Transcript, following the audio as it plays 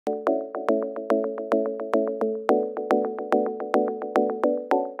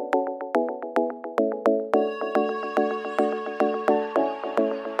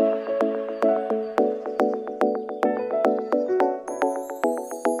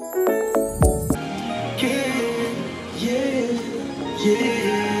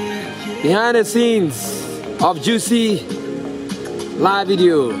Behind the scenes of Juicy live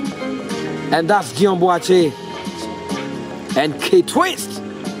video, and that's Deon Boakye and K Twist.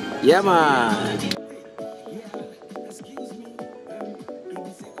 Yeah, man.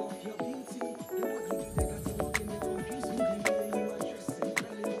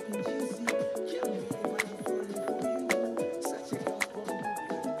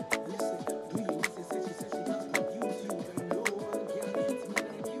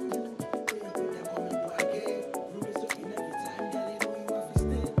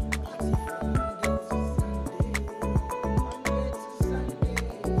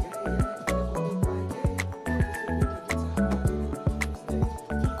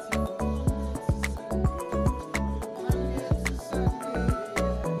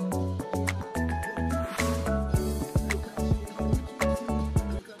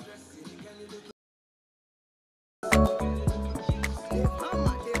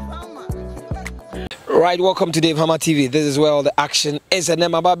 Right, welcome to Dave Hammer TV. This is where all the action is. And then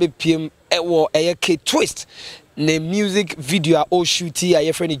my baby PM K Twist. The music video all shooty.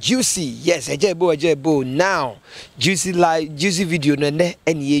 I friend Juicy. Yes, Ajebo. Now Juicy live, Juicy video. No,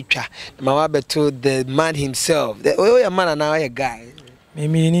 any my baby told the man himself. Oh, a man and now a guy.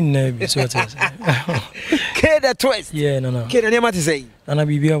 Maybe in nerve. So what K the Twist. Yeah, no. K the name what to say. And I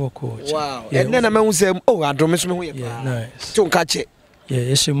be our coach. Wow. Yeah, and then I man say, oh, I don't miss me. Yeah, nice. Don't catch it. Yeah,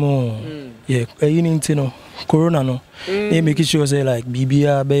 it's more. Yeah, you need to know Corona no. They make sure say like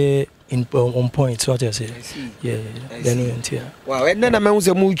BBA be in on point. So what I say. Yeah, then we enter. Wow, and then I man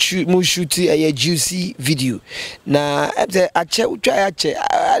say mo shoot a Juicy video. Na I check try check.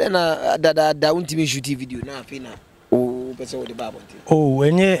 I don't know that won't me shoot video na fe na. Oh, but so the Bible. Oh,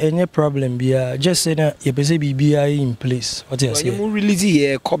 any problem be just say that you say BBA in place. What I say. You release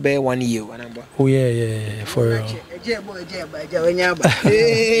here cover 1 year. Oh yeah, for real. Hey,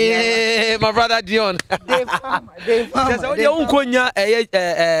 my brother Deon.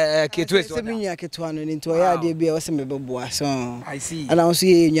 I see. And I also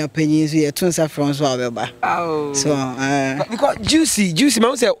hear pennies here, twins are from Swabba. Oh, so because Juicy,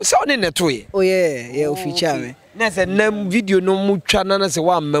 man say sound in the toy. Oh yeah, feature me. Ness a name video no mucha nana say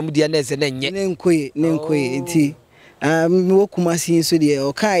one memory and ness and then Nenque, Wokumasi so the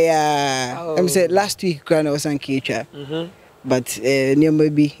Okaya. I'm said last week, Grand was on Kitcha. But near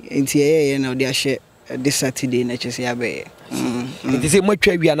maybe in TAA and their share this Saturday, Natures Yabe. It is a much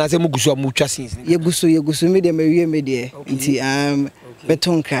we are not a mucha since. Yagusu made a Maria media into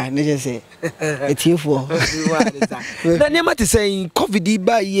Betonka, Natures say. It's you for. The name to say COVID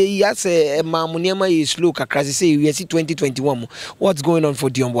by ye, as a Mamuniama is look across say we see 2021. What's going on for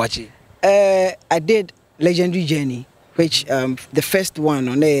Deon Boakye? I did Legendary Journey, which the first one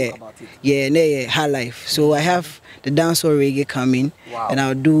on there, yeah, High Life. So I have the dancehall reggae coming, and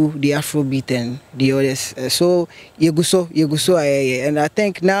I'll do the Afrobeat and the others. So Yeguso, and I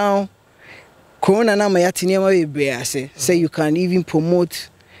think now Corona na mayatini say you can even promote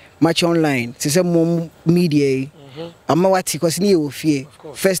much online. Say more media. Amawati because fear.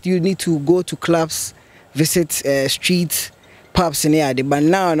 First you need to go to clubs, visit streets, pubs and yeah. But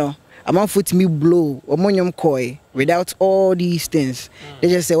now no. I'm on foot me blow or monyum koi without all these things. They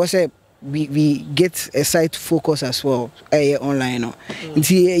just say what's up. We get a site focus as well online no. You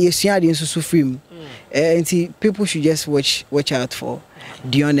see the so film. People should just watch out for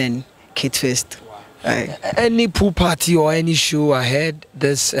Deon and K Twist. Any pool party or any show ahead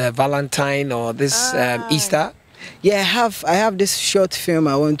this Valentine or this Easter? Yeah, I have this short film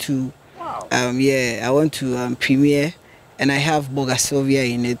I want to premiere. And I have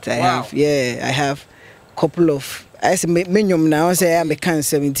Boakye in it. I have a couple of. I say minimum now. I say I'm a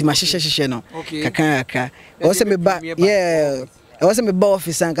cancer. Into my shisha no. Kakaka. Also me back. Yeah. I was me boss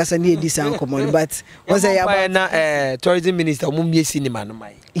officer and cause I need this and come on. But was I tourism minister? Mumbi cinema no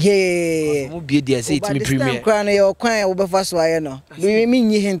mai. Yeah. Mumbi there say it me premiere. Crown your crown over first why no. We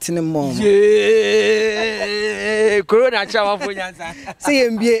mean you hint in the mom. Yeah. Corona chawa for yansa. Say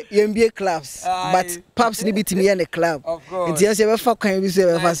MBA clubs, but pops need to me in the club. Of course. It's just ever fuck can you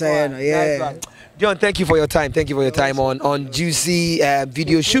say first why no. Yeah. Deon, thank you for your time. Thank you for your time on Juicy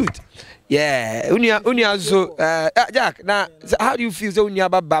video shoot. Yeah, Unia so Jack. Now, how do you feel? So Unia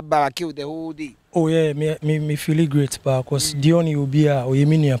Baba killed the whole day. Oh yeah, me feel great, because Deon will be a or you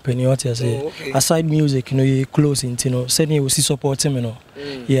mean your penny what I say. Aside music, you know, you close into sending you see support him, you know.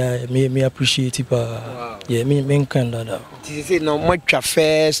 Yeah, me appreciate it, yeah, me kind of that. You say no much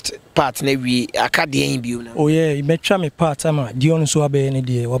first part we academy you now. Oh yeah, you make sure me part time Deon so be any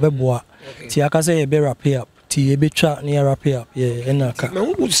day, wabe boa. Ti aka say you be wrap up. ti ebetwa near wrap up yeah enaka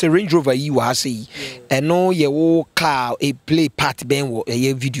who say Range Rover you wa say and no ye wo car a play part ben wo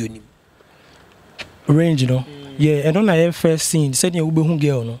a video ni range no yeah and on na first scene said you be hu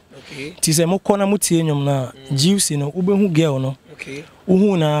girl no okay ti say mo kona mo tie nyom na juicy no ube hu girl no okay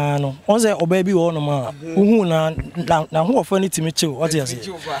uhu na no on say oba bi wo no ma uhu na hu ofani ti me chill what you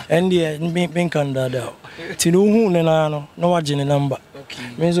say and yeah me kan da ti no uhu na no waje ne number okay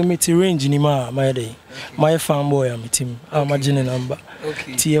me so me ti range ni ma my day my fanboy am team am agene number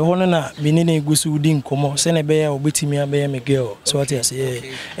okay ti e hono na me ne egusu udi nkomo se na be ya obetimi abe me girl so what you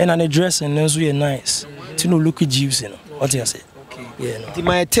say and an dress and so you nice ti no look juicy no what you say okay yeah no ti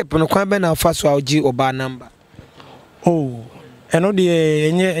my tip no kwan be na fa so oji oba number oh eno de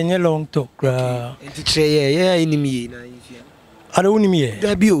enye long talk gra enti tre yeah enemy na ifia ada unimi ye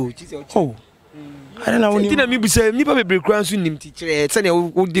da bi o oh I don't know. Tina mi bisa nipa be breakdown so nim ti kire se na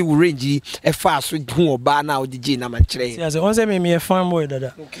wo de wo range e fa so hu oba na wo DJ na ma kire say on say me fan boy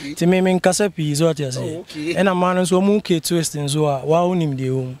dada ti me nkasa pi so what you say and a man so mu ke twist nso a wa unim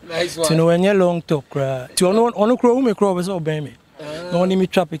de o ti no enye long talk kra ti ono kro wo me kro be so ben me no ni me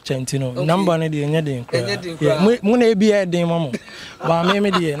traffic change no number na de enye de kra mu na e bi e den mamo ba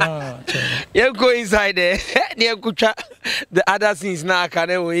me de na you go inside there near kucha the other scenes now can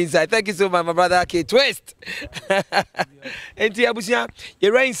inside. Thank you so much, my brother K Twist. And Tiabusia,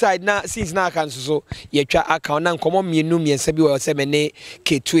 you're inside now since now can so you try account and come on me no me and Sabi or Semene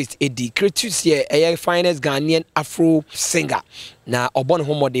K Twist Eddie. Cretus here a finest Ghanaian Afro singer. Na obon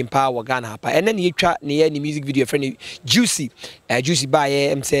homo de power Ghana hapa. And then you try near the music video friend Juicy. Juicy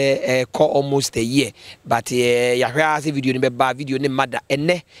by say call almost a year. But ya video ni ba video ni mother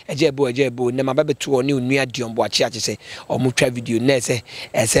ene ejebo ne mababe to oni nua Deon Boakye ache say omo twa video na say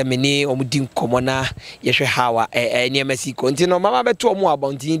me ni omo din komo na ye hwe hawa niamasi ko nti no mama be to omo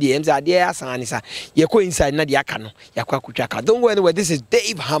abontin de em say ade asan sa ye ko inside na de aka no yakwa kutwa ka. Don't go anywhere. This is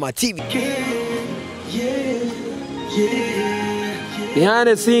Dave Hammer TV. Behind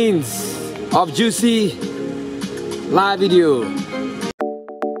the scenes of Juicy live video.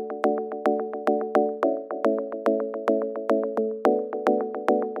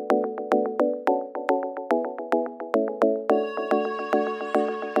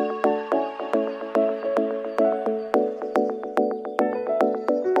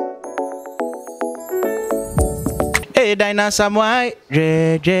 Hey, Dinah Samuai,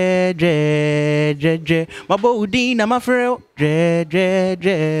 Mabo Udina, my friend,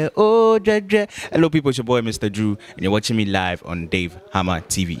 oh, Hello, people, it's your boy, Mr. Drew, and you're watching me live on Dave Hammer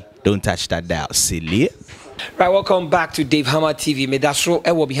TV. Don't touch that dial, silly. Right, welcome back to Dave Hammer TV. Me that's show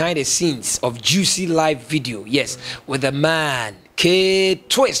behind the scenes of Juicy live video. Yes, with the man K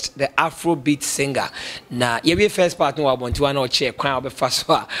Twist, the Afrobeat singer. Now, you be first part no I want to know check crown be fast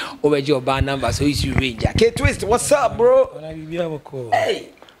over your band number so it's you range. K Twist, what's up, bro? Hey.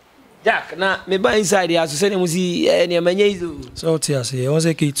 Jack, now me buy inside the house. Say them see any manyezo. So tia say,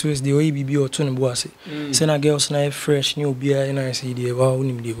 once K Twist the way BB or tune boase. Say na girls na fresh new beer and I see the wow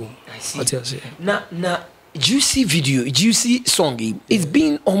unim the home. What tia say? Na Juicy video, Juicy song. It's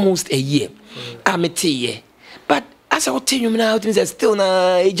been almost a year. I'm a year, but as I tell you now, things still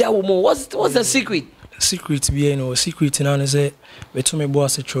na ejawo. What's the secret? Secret be no secret now is say me to me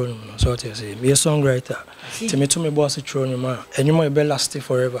boss throne so what you say me a songwriter to me to me boss throne ma enyuma be last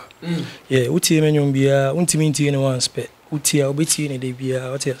forever yeah uti me nyum bia untimi nti ne one spec uti a obeti ne de bia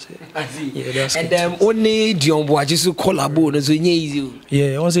what you say yeah that's and only Deon Boakye so collabo no so nye easy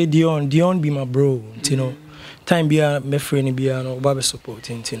yeah on say Deon be my bro you know time bia me friend bia no ba be support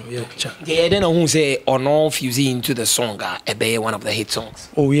you know yeah then who say or no fusing into the song e be one of the hit songs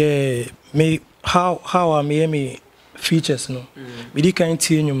oh yeah me how I me features no me di kan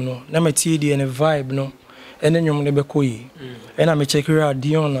tie nyum no na me tie di ne vibe no ene nyum ne be koyi ena me check out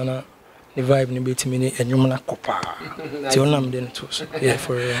Deon na the vibe ne betimi ne enyum na kopa ti onam den to so yeah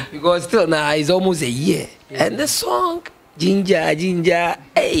for real because still now it's almost a year and the song Ginger,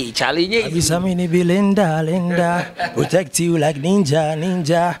 hey, Charlie. Abisami ni be Linda, protect you like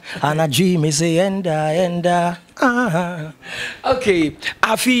ninja, and I dream is a enda. Okay,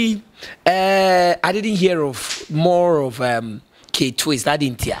 Afi, I didn't hear of more of K Twist. I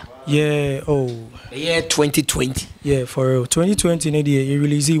didn't hear. Yeah, oh. The year 2020. Yeah, for real. 2020, he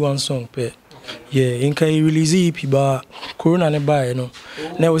released one song, but yeah, he released EP, but Corona ne buy, you know.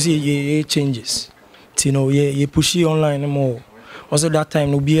 Now we see changes. You know, you push it online more. Also that time,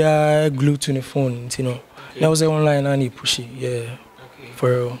 no be glued to the phone. You know, now was online and you push it. Yeah, okay. For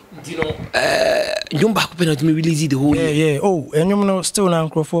real. You know, you back up and me release the whole year. Yeah. Oh, and you know, still now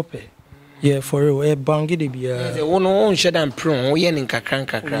crop up. Yeah, for real. Bangi de be one on shed and pro, yen in kakran.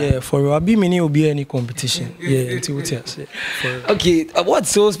 Yeah, for real. I be many will be any competition. Yeah, until what I say. Okay, what's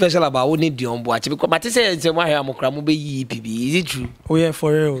so special about owning Deon Boakye? Because Mate said it's why I'm be EPB. Is it true? Oh yeah,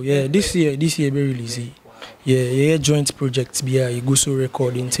 for real. Yeah, this year be release. Yeah, joint projects be a go so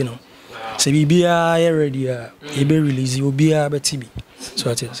recording, you know. So be ready, be release, will be a TB. So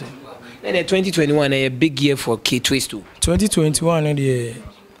what I say. And 2021 a big year for K Twist too. 2021 and the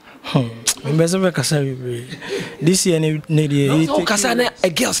this year no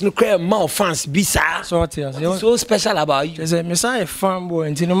Kasana girls no cry mouth fans bisa. So what I say. So special about you. Say me say fanboy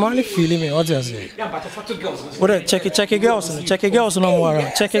and no money feeling me what I say. Yeah, but photo girls. What check girls no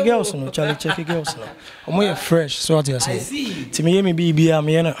more. Check girls no check girls no. I'm fresh so what I say. To me be I'm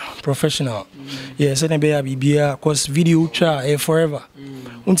a professional. Yeah, say be cause video try forever.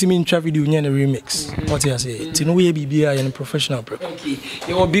 Untimi intra video nya na remix. What I say? To know we be a professional bro. Okay.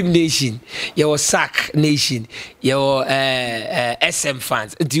 Your Bim Nation, your SAC Nation, your SM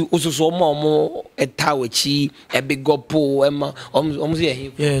fans. Do also so more a Tawachi, a big gopo,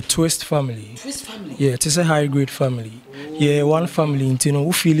 yeah, Twist family. Twist family. Yeah, it is a high grade family. Yeah, one family in Tino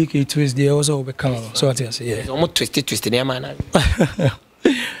who feel like a twist they also become. So what I say, yeah. Almost twisted, man.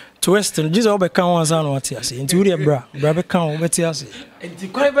 Twist, just all become one son what I say. Into the bra become what I say. And the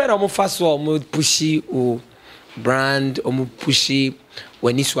quite better almost fast one pushy or brand pushy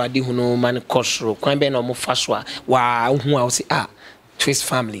when this wadi who man costro quite better almost fast one. Wow, who I will say Twist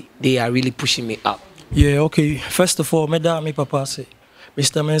family, they are really pushing me up. Yeah, okay. First of all, my dad, my papa say,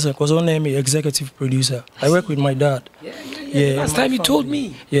 Mr. Mensah, because I name me executive producer. I work with my dad. Yeah. Last time you told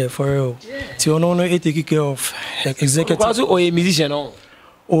me. Yeah, for real. So I take care of executive. Also, or a musician,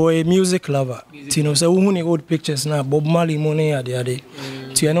 or a music lover. You know, so who need old pictures now? Bob Marley money at the other.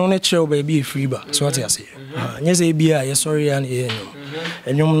 To you know, natural baby free bar. So what I say? Yes, a beer. Yes, sorry, and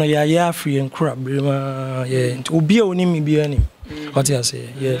and you know, yeah, free and crap. Yeah, to be on him, be on him. What I say?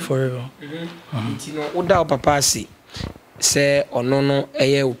 Yeah, for real. You know, without papa say or no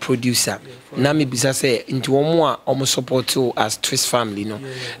a producer. Na me bisa say into one almost support you as Twist family, no.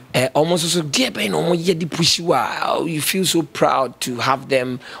 Almost also dear ben almost push you feel so proud to have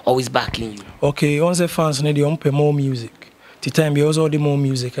them always backing you. Okay, once the fans need to more music. The time be also the more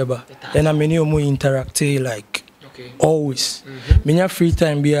music ever. And I many more interact like always. Me free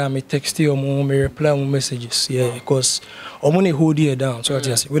time be me text you or me reply on messages. Yeah, because I'm only hold you down. So I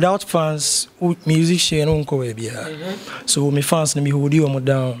just without fans, musician won't go be. So my fans me hold you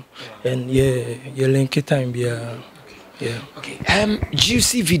down, and yeah, link it time be. Yeah. Okay.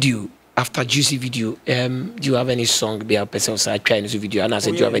 Juicy video. After Juicy video, do you have any song be a person side trying to video? And I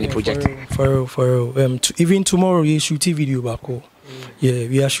said, do you have any project? For real. Even tomorrow we shooting video back home. Yeah,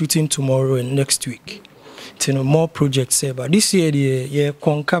 we are shooting tomorrow and next week. You know, more projects but this year the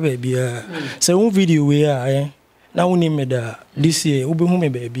conquer baby so one video we are now we name that this year we be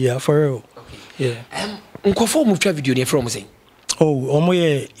baby for real. Yeah unko move video there from saying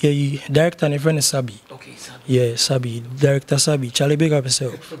director and friend Sabi. Okay, Sabi. Yeah, Sabi, director Sabi. Charlie big up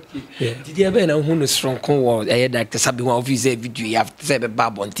yourself. Yeah. Did you ever know who strong con director Sabi one of his video you have to say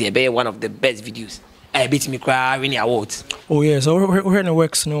bab on TV one of the best videos. I beat me cry winning awards. Oh yeah, so we're in the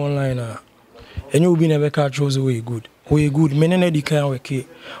works no online and you be never catch us way good. Men and the kind work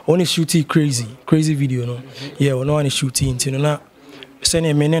only shooting crazy video no. Yeah, we no one shooting you know na send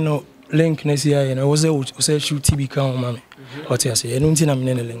a men no link next year you know was say shoot TV can mama. What I say, I don't think I'm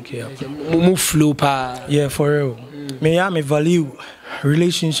in a link here. Move flow pa. Yeah, for real. Me value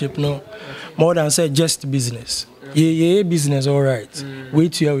relationship no more than say just business. Yeah, business all right.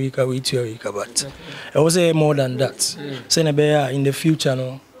 Wait to your week, but I was say more than that. Say in the future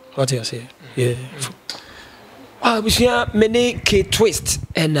no. What I say. Yeah. We see many K Twist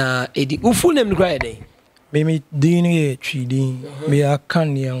and Eddie. Who full name cry day? Me Deon trading. Me a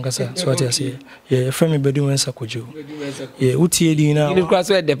can yangasa. So what I say. Yeah, from me bedroom sakojo. Yeah, uti Eddie na. You cross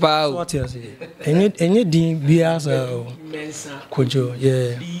where the power. What I say. Any Deon biasa kojo.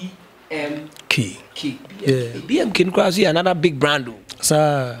 Yeah. BMK. Yeah. BMK cross here another big brand.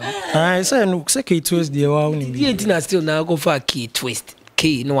 Sir, I say no. Say K Twist the one. The still now go for K Twist.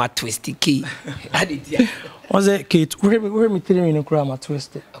 K no a twisty K. What's that K? Where me telling you no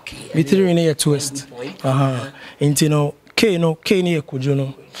twisted. Okay. Me telling you twist. Into no K near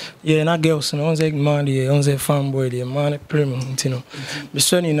kujo. Yeah, na girls no onze man the onze fanboy the man prem into no. Me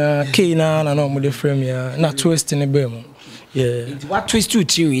shoni na K na no mo the frame ya na twist ne be mo. Yeah. What twist to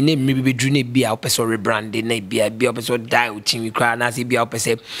team name maybe be dream be a person rebranding na be a person die with team we cry na say be a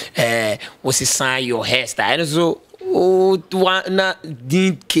person what's sign your hairstyle and so oh, na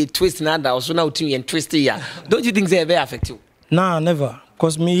K Twist na that also now team and twist here. Don't you think they ever affect you? Nah, never.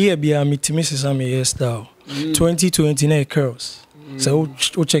 Cause me here be a Mrs. Ami hairstyle. 2020 curls. So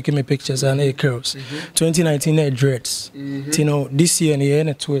we checking my pictures and curls. 2019 dreads. You know, this year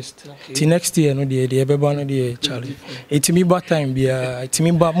a twist. Till next year no the beba no the Charlie. It me bad time be it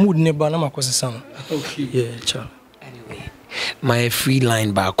me bad mood never na makosi sana. Okay. Yeah, Charlie. Anyway, my free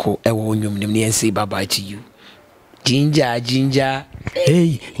line back ho e wo nyum nim ne say bye bye to you. Ginger.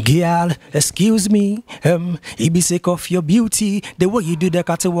 Hey, girl, excuse me. It be sick of your beauty. The way you do the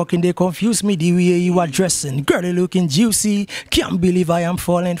catwalking, they confuse me. The way you are dressing, girl, you looking juicy. Can't believe I am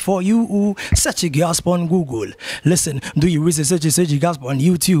falling for you. Ooh, such a gasp on Google. Listen, do you research such a gasp on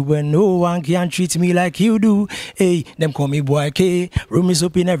YouTube when no one can treat me like you do? Hey, them call me Boakye. Room is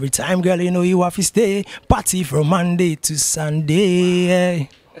open every time, girl. You know you have to stay. Party from Monday to Sunday. Hey.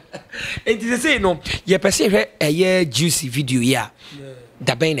 It is say no, you perceive a juicy video, yeah.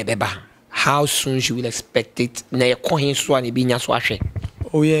 Da bene beba. How soon should we expect it? Na ye kohin so ani bi nya so ahwe.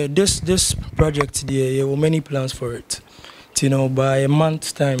 Oh yeah, this project there were many plans for it. You know, by a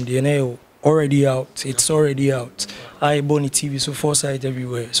month's time, the already out. It's already out. I Bonnie TV, so foresight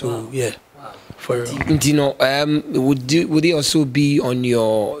everywhere. So yeah. For you know, would it also be on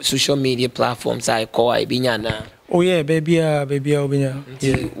your social media platforms? I call Ibinyana. Oh yeah, baby, Obinya.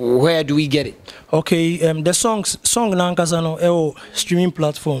 Yeah. Where do we get it? Okay, the song Nankasano streaming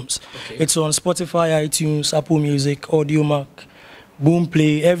platforms. Okay. It's on Spotify, iTunes, Apple Music, AudioMac,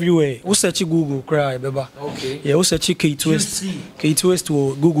 Boomplay, everywhere. Who search Google, cry, beba. Okay. Yeah, who search K-Twist. K-Twist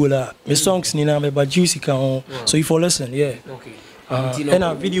to Google that. My songs nina beba juicy can. So if you listen, yeah. Okay. And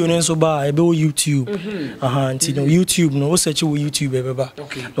a video no so ba ebe YouTube. YouTube no search YouTube beba.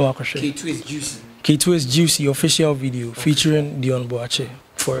 Okay. No K-Twist juicy. K-Twist Juicy official video featuring Deon Boakye.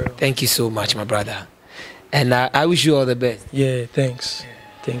 Thank you so much, my brother. And I wish you all the best. Yeah, thanks.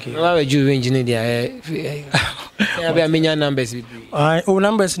 Thank you. How are you engineer there? I be many numbers.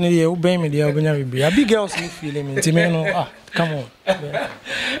 Numbers ni there. Obey me there. Obey a big girls you feeling me. Come on.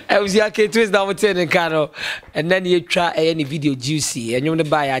 I was here K-Twist down with the car, and then you try any video juicy, and you want to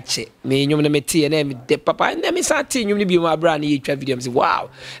buy a check. Me, you want to meet tea, and then the papa, and then me start you want to be my brand. You try video and say,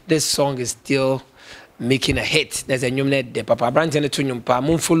 wow, this song is still making a hit. There's a new net the papa brand and to nyumpa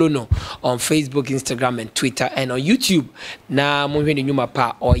mun follow no on Facebook, Instagram and Twitter and on YouTube. Na mun hwe nyuma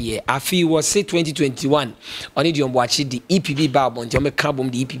pa oye. Afi was say 2021 on the watch the EPB bar on the carbon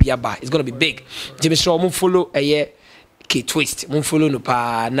the EPB bar. It's going to be big. Jimmy Shaw mun follow K-Twist. Mun follow no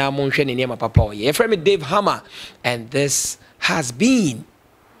pa na mun hwe ne papa oye. Your friend Dave Hammer and this has been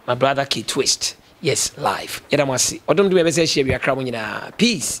my brother K-Twist. Yes, live. Yedamasi. Odom do me say share we akra mun nyina.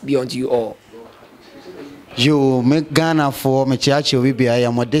 Peace be unto you all. Yo, me Ghana for me chiachi obi bia ya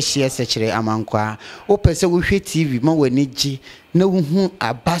modeshia sechere amankwa. O pese wo hwe TV ma wani gi na wo hu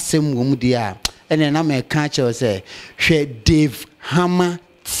abasem wo mu dia. Ene na me ka che se hwe Dave Hammer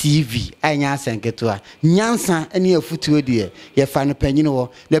TV anya asenketo a nyansa ene afutuo die ye fa no panyine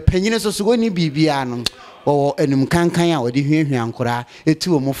wo na panyine so so woni bibia no wo enum kankan a wo de hwehwe ankora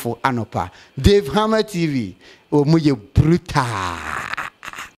etu wo mofo anopa Dave Hammer TV o mu ye brutal.